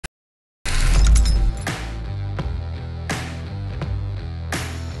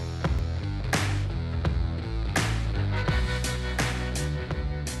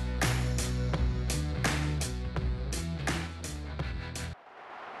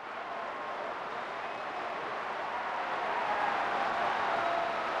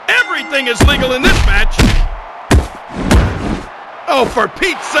Everything is legal in this match. Oh, for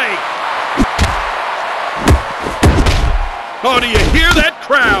Pete's sake. Oh, do you hear that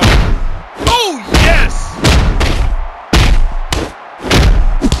crowd? Oh, yes!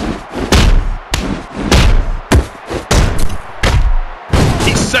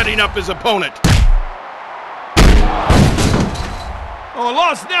 He's setting up his opponent. Oh, a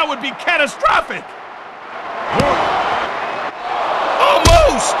loss now would be catastrophic.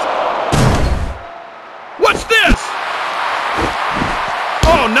 Almost! What's this?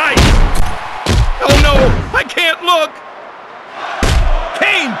 Oh, nice! Oh, no, I can't look!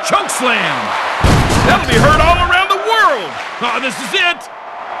 KANE chokeslam! That'll be heard all around the world! Oh, this is it!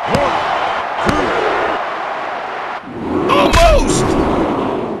 1, 2. Almost!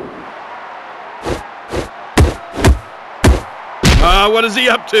 What is he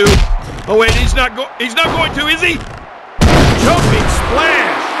up to? Oh, wait, he's not going to, is he? Jumping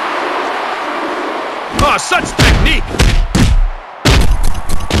splash! Oh, such technique!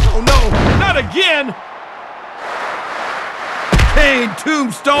 Oh, no, not again! KANE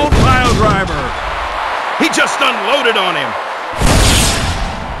tombstone pile driver. He just unloaded on him.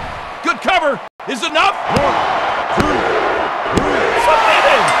 Good cover. Is enough? 1, 2.